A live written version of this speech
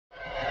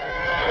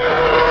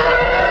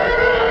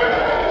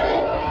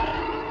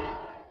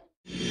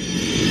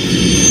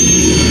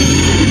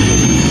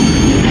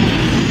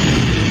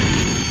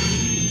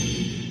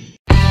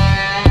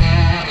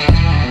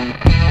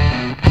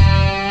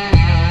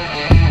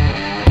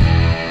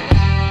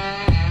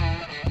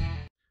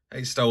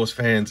Hey Star Wars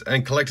fans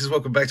and collectors,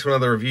 welcome back to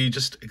another review.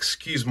 Just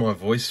excuse my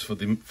voice for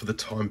the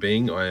time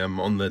being. I am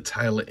on the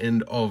tail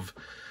end of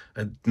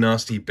a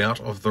nasty bout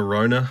of the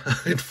Rona.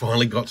 It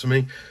finally got to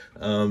me.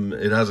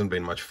 It hasn't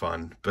been much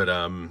fun, but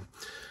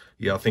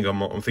yeah, I think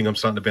I'm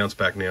starting to bounce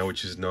back now,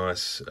 which is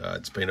nice.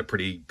 It's been a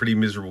pretty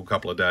miserable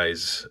couple of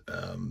days,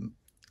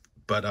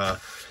 but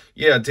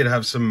yeah, I did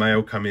have some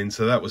mail come in,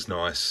 so that was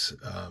nice.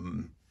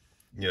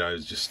 You know,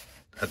 just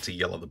had to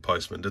yell at the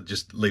postman to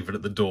just leave it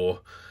at the door.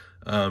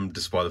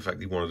 Despite the fact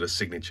he wanted a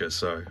signature,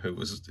 so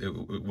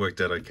it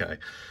worked out okay.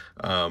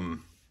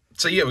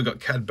 So yeah, we got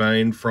Cad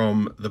Bane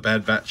from the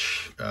Bad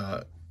Batch,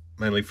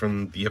 mainly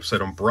from the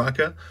episode on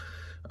Bracca.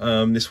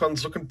 This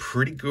one's looking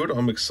pretty good.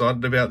 I'm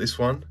excited about this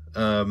one.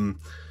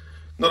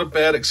 Not a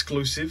bad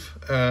exclusive.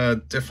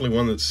 Definitely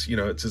one that's, you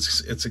know,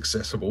 it's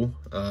accessible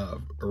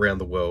around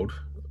the world,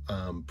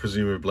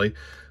 presumably.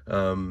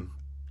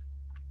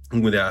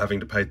 Without having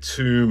to pay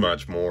too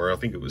much more. I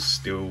think it was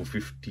still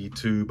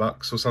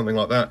 $52 or something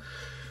like that,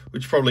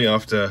 which probably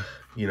after,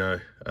 you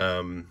know,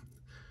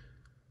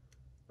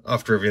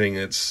 after everything,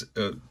 it's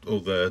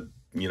all the,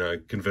 you know,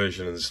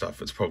 conversion and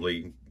stuff, it's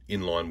probably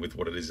in line with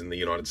what it is in the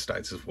United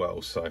States as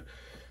well. So,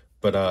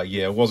 but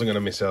yeah, I wasn't going to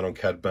miss out on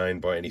Cad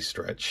Bane by any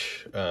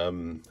stretch.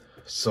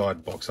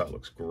 Side box art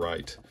looks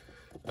great.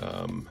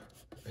 And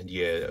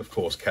yeah, of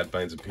course, Cad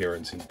Bane's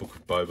appearance in Book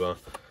of Boba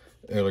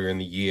earlier in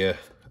the year,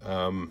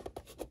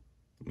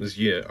 was,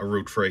 yeah, a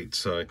real treat.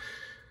 So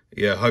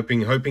yeah, hoping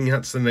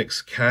that's the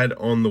next Cad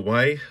on the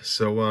way.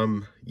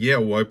 So yeah,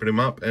 we'll open him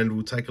up and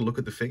we'll take a look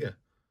at the figure.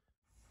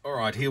 All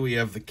right, here we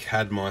have the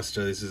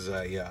Cadmeister. This is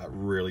a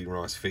really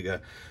nice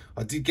figure.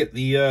 I did get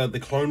the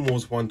Clone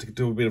Wars one to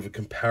do a bit of a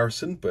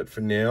comparison, but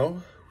for now,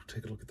 we'll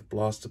take a look at the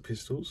blaster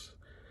pistols.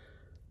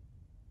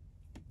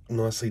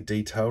 Nicely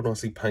detailed,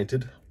 nicely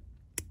painted,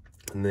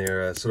 and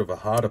they're sort of a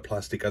harder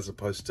plastic as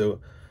opposed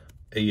to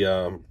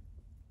a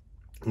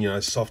you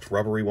know, soft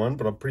rubbery one,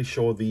 but I'm pretty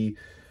sure the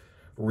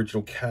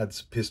original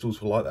Cad's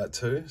pistols were like that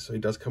too. So he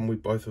does come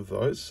with both of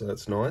those, so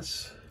that's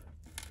nice.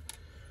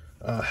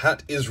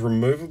 Hat is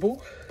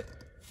removable.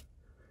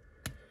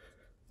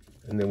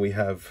 And then we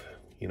have,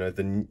 you know,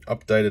 the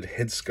updated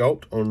head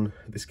sculpt on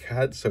this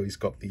Cad. So he's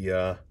got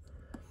the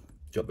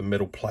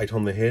metal plate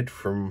on the head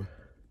from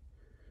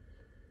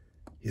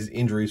his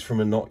injuries from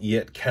a not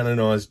yet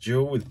canonized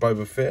duel with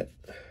Boba Fett.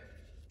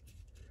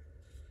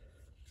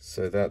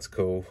 So that's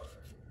cool.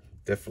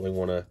 Definitely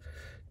want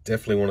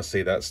to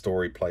see that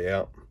story play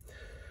out.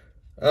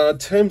 In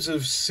terms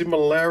of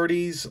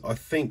similarities, I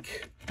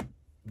think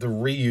the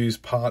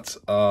reused parts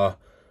are,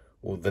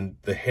 well,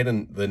 the head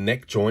and the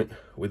neck joint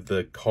with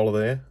the collar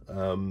there.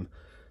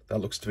 That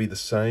looks to be the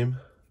same.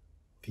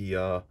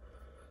 The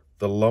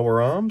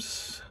lower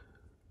arms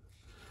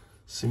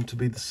seem to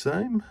be the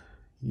same.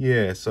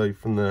 Yeah, so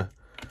from the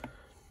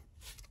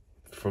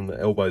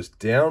elbows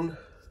down,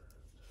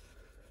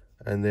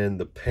 and then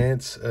the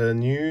pants are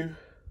new.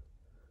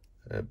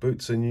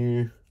 Boots are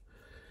new.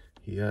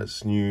 He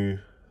has new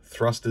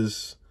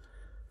thrusters.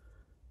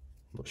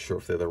 Not sure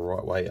if they're the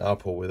right way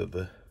up or whether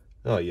the...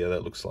 Oh yeah,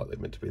 that looks like they're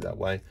meant to be that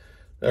way.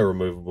 They're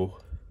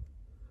removable.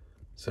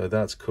 So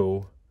that's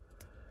cool.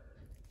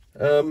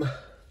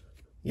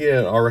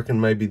 Yeah, I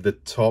reckon maybe the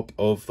top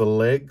of the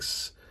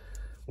legs,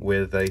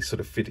 where they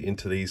sort of fit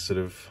into these sort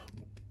of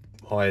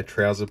higher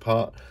trouser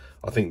part,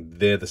 I think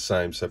they're the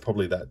same. So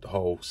probably that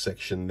whole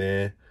section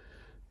there.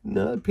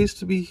 No, it appears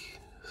to be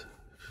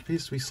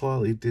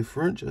slightly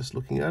different just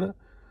looking at it.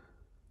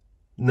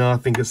 No, I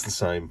think it's the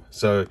same.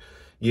 So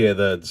yeah,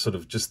 the sort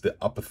of just the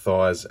upper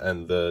thighs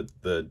and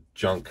the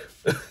junk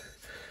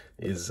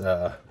is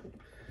the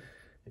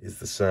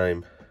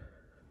same.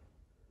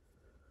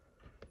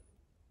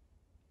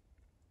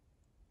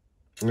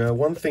 Now,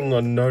 one thing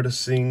I'm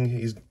noticing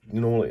is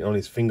normally on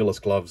his fingerless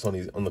gloves on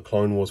the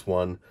Clone Wars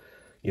one,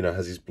 you know,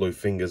 has his blue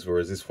fingers,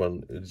 whereas this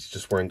one is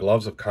just wearing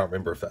gloves. I can't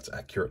remember if that's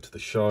accurate to the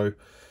show.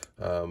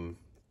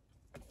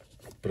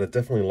 But I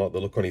definitely like the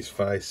look on his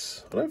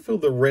face. I don't feel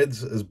the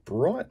red's as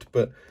bright,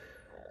 but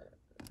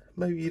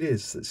maybe it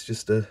is. It's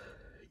just a,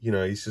 you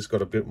know, he's just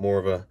got a bit more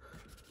of a...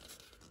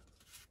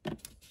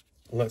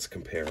 Let's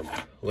compare them.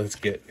 Let's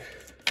get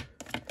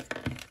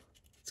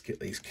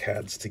these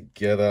Cads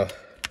together.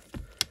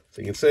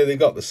 So you can see they've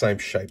got the same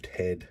shaped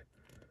head.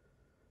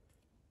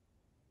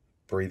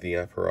 Breathing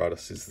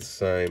apparatus is the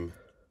same.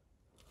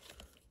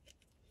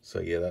 So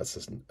yeah,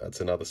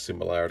 that's another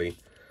similarity.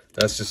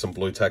 That's just some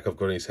blue tack I've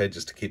got on his head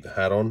just to keep the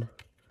hat on.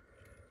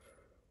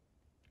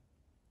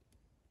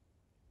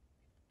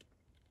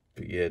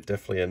 But yeah,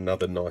 definitely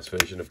another nice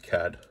version of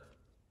Cad.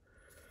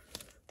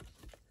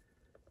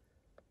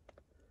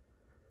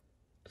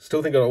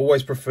 Still think I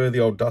always prefer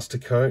the old duster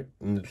coat,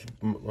 and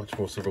much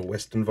more sort of a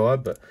Western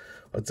vibe, but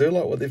I do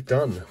like what they've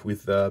done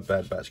with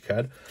Bad Batch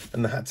Cad.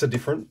 And the hats are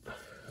different.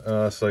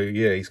 So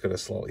yeah, he's got a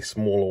slightly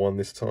smaller one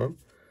this time.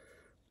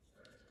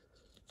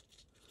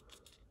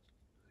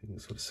 You can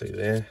sort of see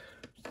there.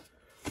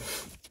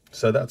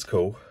 So that's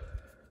cool.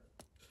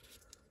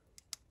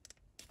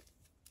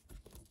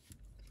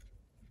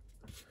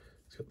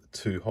 It's got the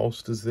two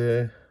holsters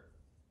there.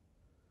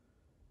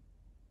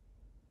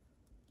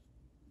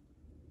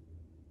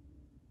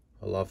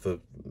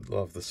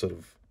 love the sort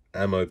of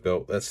ammo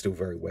belt. That's still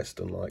very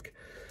Western like.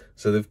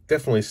 So they've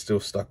definitely still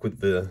stuck with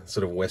the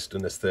sort of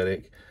Western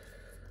aesthetic.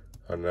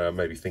 And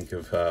maybe think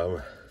of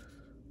the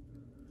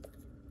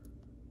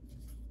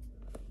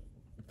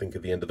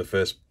end of the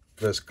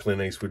first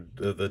Clint Eastwood,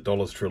 the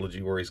Dollars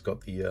trilogy, where he's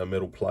got the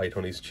metal plate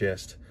on his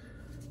chest.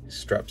 He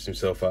straps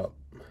himself up.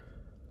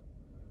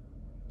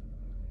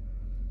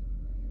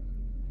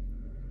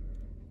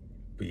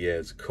 But yeah,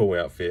 it's a cool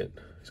outfit.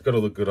 He's got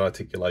all the good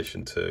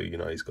articulation too. You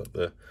know, he's got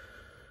the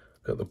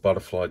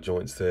butterfly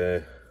joints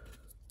there.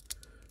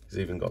 He's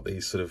even got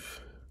these sort of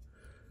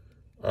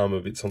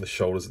armor bits on the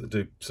shoulders that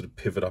do sort of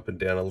pivot up and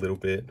down a little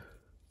bit.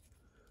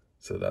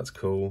 So that's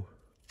cool.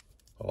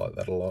 I like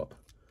that a lot.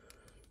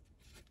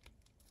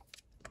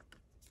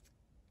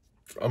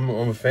 I'm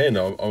a fan.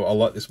 I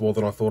like this more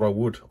than I thought I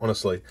would,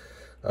 honestly.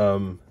 I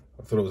thought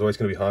it was always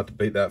going to be hard to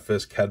beat that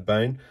first Cad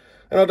Bane.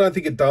 And I don't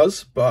think it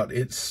does, but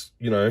it's,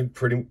 you know,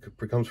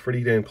 becomes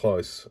pretty damn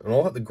close. And I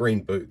like the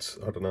green boots.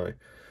 I don't know. I'm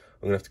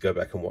going to have to go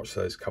back and watch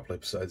those couple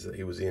episodes that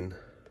he was in,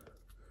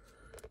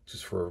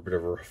 just for a bit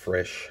of a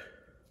refresh.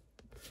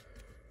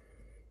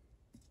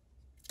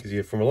 Because,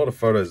 yeah, from a lot of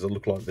photos, it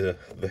looked like the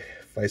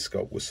face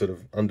sculpt was sort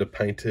of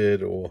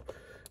underpainted or,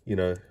 you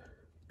know.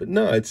 But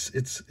no, it's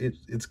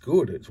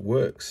good. It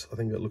works. I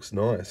think it looks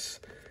nice.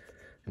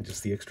 And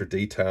just the extra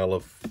detail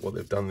of what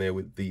they've done there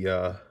with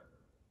the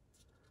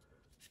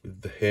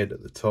head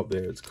at the top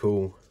there, it's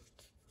cool.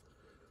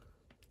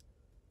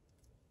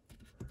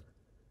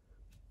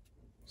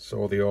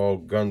 So the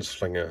old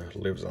gunslinger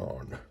lives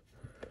on.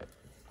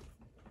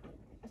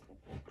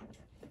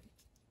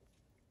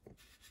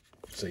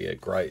 So yeah,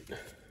 great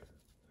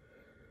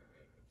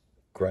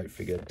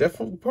figure.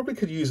 Definitely probably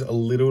could use a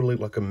little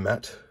like a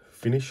matte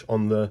finish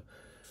on the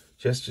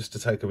chest just to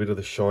take a bit of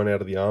the shine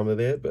out of the armor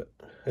there, but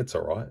it's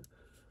all right.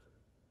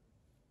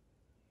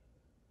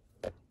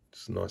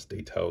 Just nice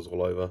details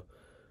all over.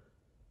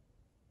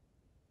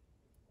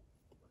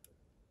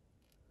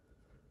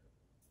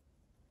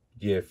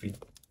 Yeah, if he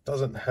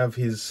doesn't have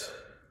his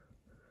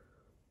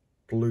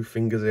blue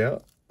fingers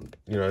out,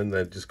 you know, and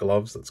they're just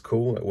gloves, that's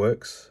cool, it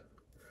works.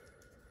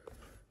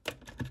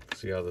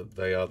 See how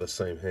they are the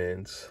same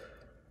hands.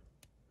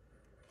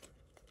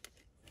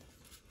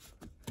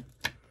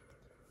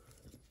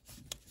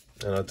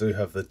 And I do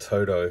have the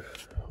Toto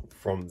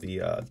from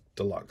the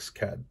deluxe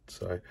Cad,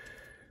 so I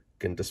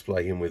can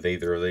display him with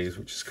either of these,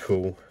 which is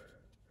cool.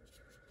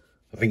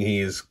 I think he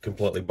is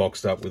completely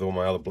boxed up with all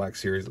my other Black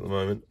Series at the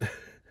moment.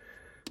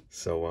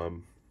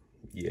 So,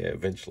 yeah,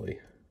 eventually.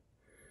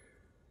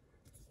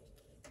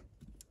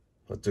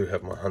 I do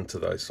have my Hunter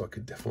though, so I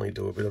could definitely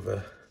do a bit of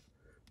a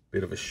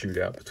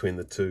shootout between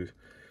the two.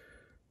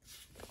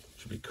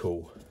 Should be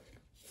cool.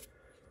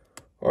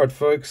 Alright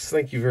folks,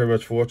 thank you very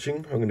much for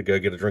watching. I'm going to go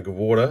get a drink of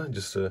water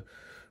just to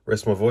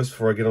rest my voice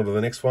before I get on to the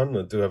next one.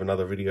 I do have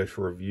another video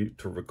to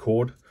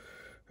record.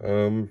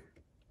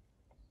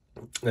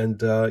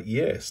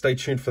 Yeah, stay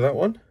tuned for that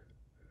one.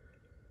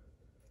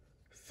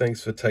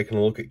 Thanks for taking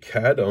a look at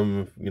Cad.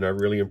 I'm, you know,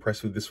 really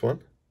impressed with this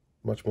one.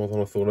 Much more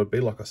than I thought I'd be,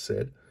 like I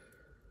said.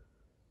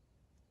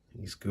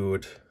 He's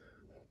good.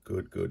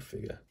 Good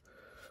figure.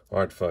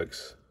 Alright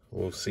folks,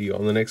 we'll see you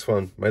on the next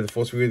one. May the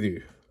force be with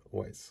you,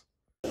 always.